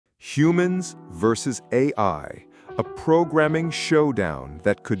Humans versus AI, a programming showdown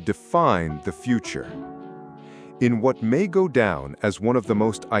that could define the future. In what may go down as one of the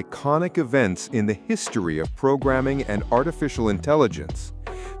most iconic events in the history of programming and artificial intelligence,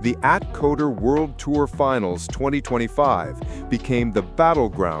 the AtCoder World Tour Finals 2025 became the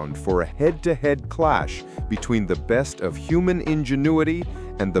battleground for a head-to-head clash between the best of human ingenuity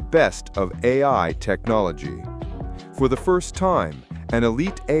and the best of AI technology. For the first time, an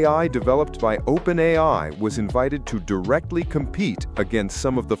elite AI developed by OpenAI was invited to directly compete against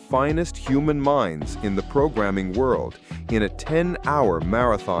some of the finest human minds in the programming world in a 10-hour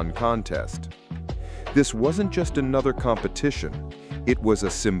marathon contest. This wasn't just another competition. It was a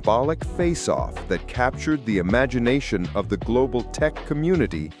symbolic face-off that captured the imagination of the global tech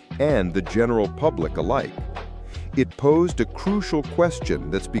community and the general public alike. It posed a crucial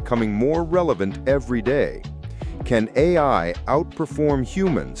question that's becoming more relevant every day. Can AI outperform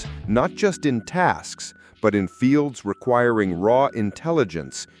humans, not just in tasks, but in fields requiring raw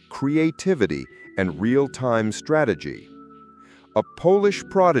intelligence, creativity, and real-time strategy? A Polish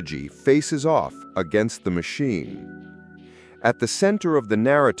prodigy faces off against the machine. At the center of the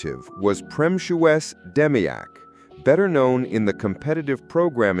narrative was Przemysław Dębiak, better known in the competitive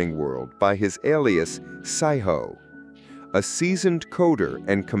programming world by his alias Psyho. A seasoned coder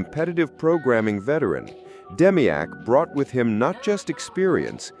and competitive programming veteran, Dębiak brought with him not just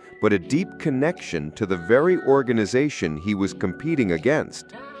experience, but a deep connection to the very organization he was competing against.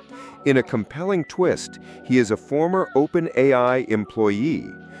 In a compelling twist, he is a former OpenAI employee,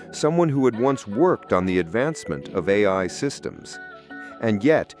 someone who had once worked on the advancement of AI systems. And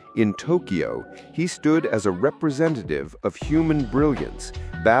yet, in Tokyo, he stood as a representative of human brilliance,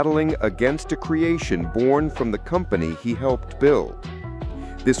 battling against a creation born from the company he helped build.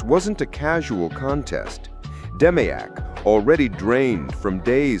 This wasn't a casual contest. Dębiak, already drained from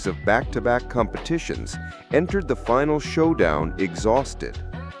days of back-to-back competitions, entered the final showdown exhausted.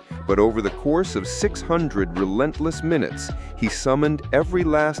 But over the course of 600 relentless minutes, he summoned every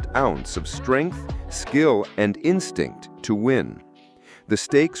last ounce of strength, skill, and instinct to win. The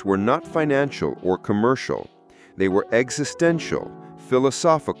stakes were not financial or commercial. They were existential,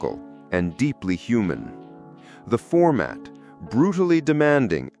 philosophical, and deeply human. The format, brutally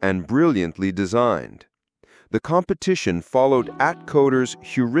demanding and brilliantly designed. The competition followed AtCoder's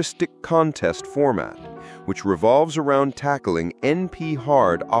heuristic contest format, which revolves around tackling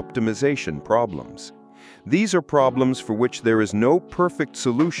NP-hard optimization problems. These are problems for which there is no perfect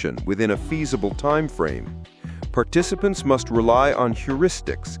solution within a feasible time frame. Participants must rely on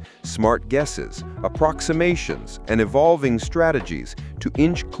heuristics, smart guesses, approximations, and evolving strategies to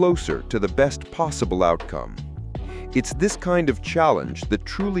inch closer to the best possible outcome. It's this kind of challenge that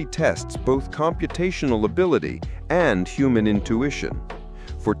truly tests both computational ability and human intuition.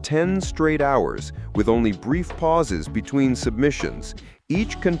 For 10 straight hours, with only brief pauses between submissions,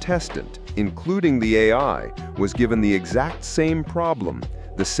 each contestant, including the AI, was given the exact same problem,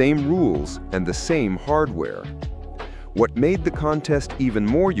 the same rules, and the same hardware. What made the contest even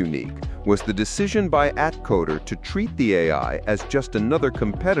more unique was the decision by AtCoder to treat the AI as just another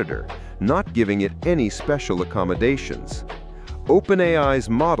competitor, not giving it any special accommodations. OpenAI's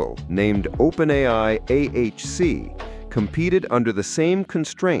model, named OpenAI AHC, competed under the same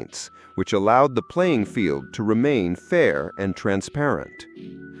constraints, which allowed the playing field to remain fair and transparent.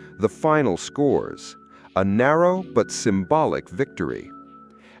 The final scores: a narrow but symbolic victory.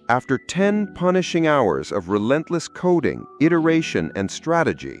 After 10 punishing hours of relentless coding, iteration, and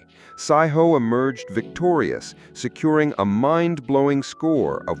strategy, Psyho emerged victorious, securing a mind-blowing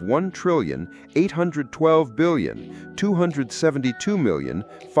score of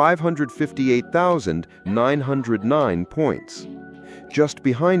 1,812,272,558,909 points. Just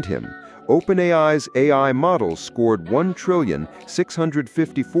behind him, OpenAI's AI model scored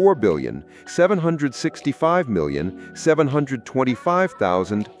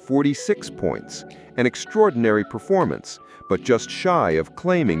 1,654,765,725,046 points, an extraordinary performance, but just shy of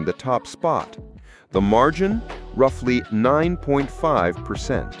claiming the top spot. The margin, roughly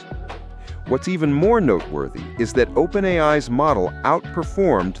 9.5%. What's even more noteworthy is that OpenAI's model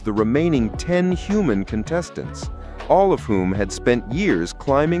outperformed the remaining 10 human contestants, all of whom had spent years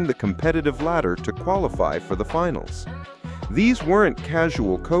climbing the competitive ladder to qualify for the finals. These weren't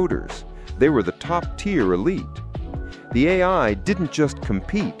casual coders, they were the top-tier elite. The AI didn't just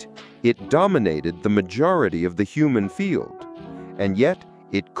compete, it dominated the majority of the human field. And yet,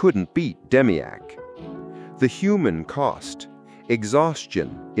 it couldn't beat Dębiak. The human cost: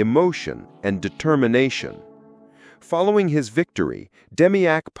 exhaustion, emotion, and determination. Following his victory,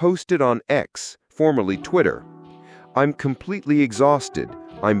 Dębiak posted on X, formerly Twitter, "I'm completely exhausted,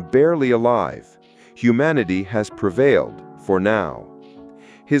 I'm barely alive. Humanity has prevailed, for now."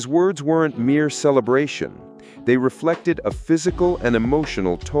 His words weren't mere celebration. They reflected a physical and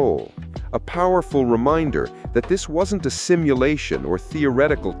emotional toll, a powerful reminder that this wasn't a simulation or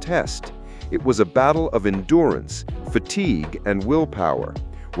theoretical test. It was a battle of endurance, fatigue, and willpower,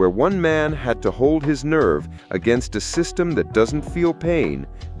 where one man had to hold his nerve against a system that doesn't feel pain,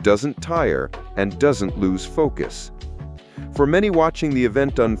 doesn't tire, and doesn't lose focus. For many watching the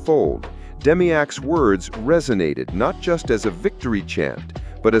event unfold, Dębiak's words resonated not just as a victory chant,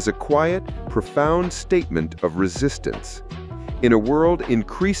 but as a quiet, profound statement of resistance. In a world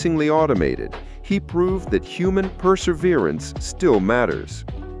increasingly automated, he proved that human perseverance still matters.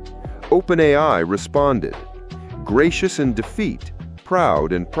 OpenAI responded, gracious in defeat,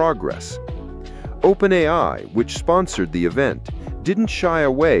 proud in progress. OpenAI, which sponsored the event, didn't shy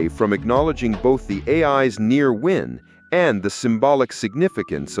away from acknowledging both the AI's near win and the symbolic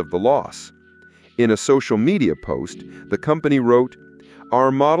significance of the loss. In a social media post, the company wrote, "Our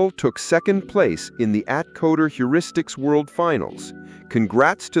model took second place in the AtCoder Heuristics World Finals.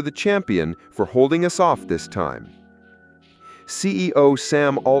 Congrats to the champion for holding us off this time." CEO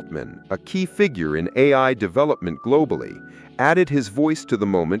Sam Altman, a key figure in AI development globally, added his voice to the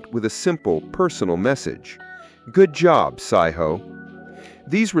moment with a simple, personal message. "Good job, Psyho."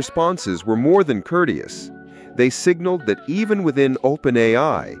 These responses were more than courteous. They signaled that even within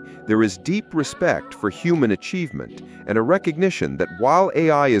OpenAI, there is deep respect for human achievement and a recognition that while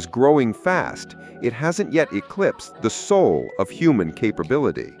AI is growing fast, it hasn't yet eclipsed the soul of human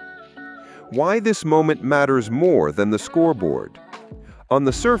capability. Why this moment matters more than the scoreboard? On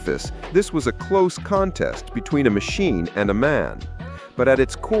the surface, this was a close contest between a machine and a man. But at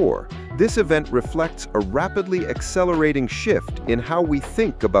its core, this event reflects a rapidly accelerating shift in how we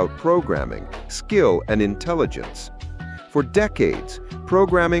think about programming, skill, and intelligence. For decades,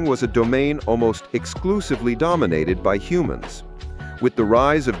 programming was a domain almost exclusively dominated by humans. With the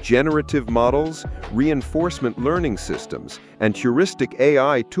rise of generative models, reinforcement learning systems, and heuristic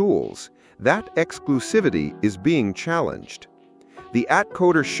AI tools, that exclusivity is being challenged. The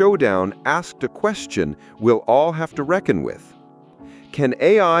AtCoder Showdown asked a question we'll all have to reckon with. Can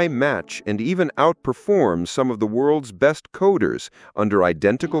AI match and even outperform some of the world's best coders under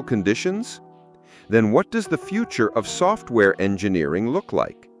identical conditions? Then what does the future of software engineering look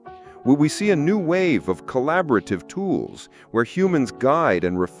like? Will we see a new wave of collaborative tools where humans guide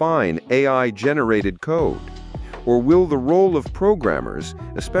and refine AI-generated code? Or will the role of programmers,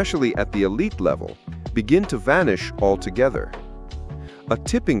 especially at the elite level, begin to vanish altogether? A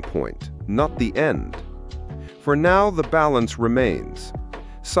tipping point, not the end. For now, the balance remains.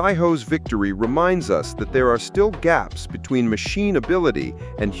 Psyho's victory reminds us that there are still gaps between machine ability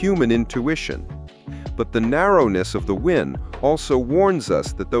and human intuition. But the narrowness of the win also warns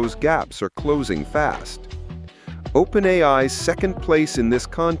us that those gaps are closing fast. OpenAI's second place in this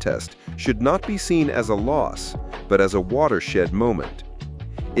contest should not be seen as a loss, but as a watershed moment.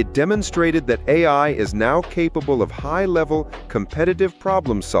 It demonstrated that AI is now capable of high-level, competitive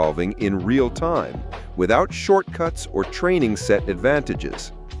problem-solving in real time, without shortcuts or training set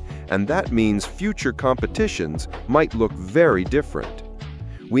advantages. And that means future competitions might look very different.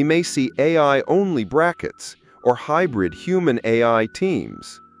 We may see AI-only brackets, or hybrid human-AI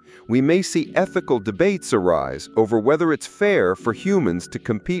teams. We may see ethical debates arise over whether it's fair for humans to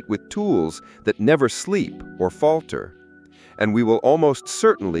compete with tools that never sleep or falter. And we will almost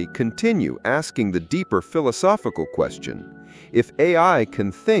certainly continue asking the deeper philosophical question, if AI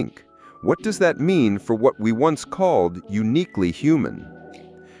can think, what does that mean for what we once called uniquely human?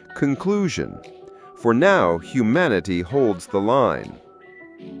 Conclusion. For now, humanity holds the line.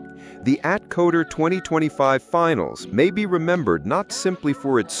 The AtCoder 2025 Finals may be remembered not simply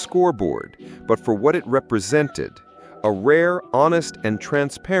for its scoreboard, but for what it represented, a rare, honest, and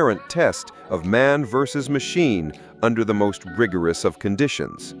transparent test of man versus machine under the most rigorous of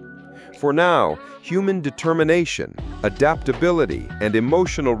conditions. For now, human determination, adaptability, and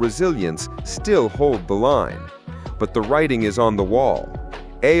emotional resilience still hold the line. But the writing is on the wall.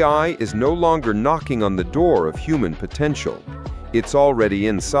 AI is no longer knocking on the door of human potential. It's already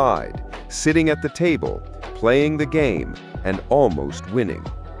inside, sitting at the table, playing the game, and almost winning.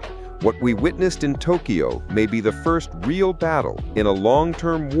 What we witnessed in Tokyo may be the first real battle in a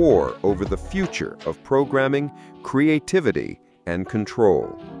long-term war over the future of programming, creativity, and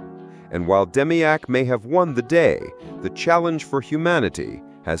control. And while Dębiak may have won the day, the challenge for humanity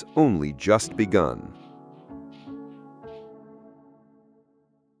has only just begun.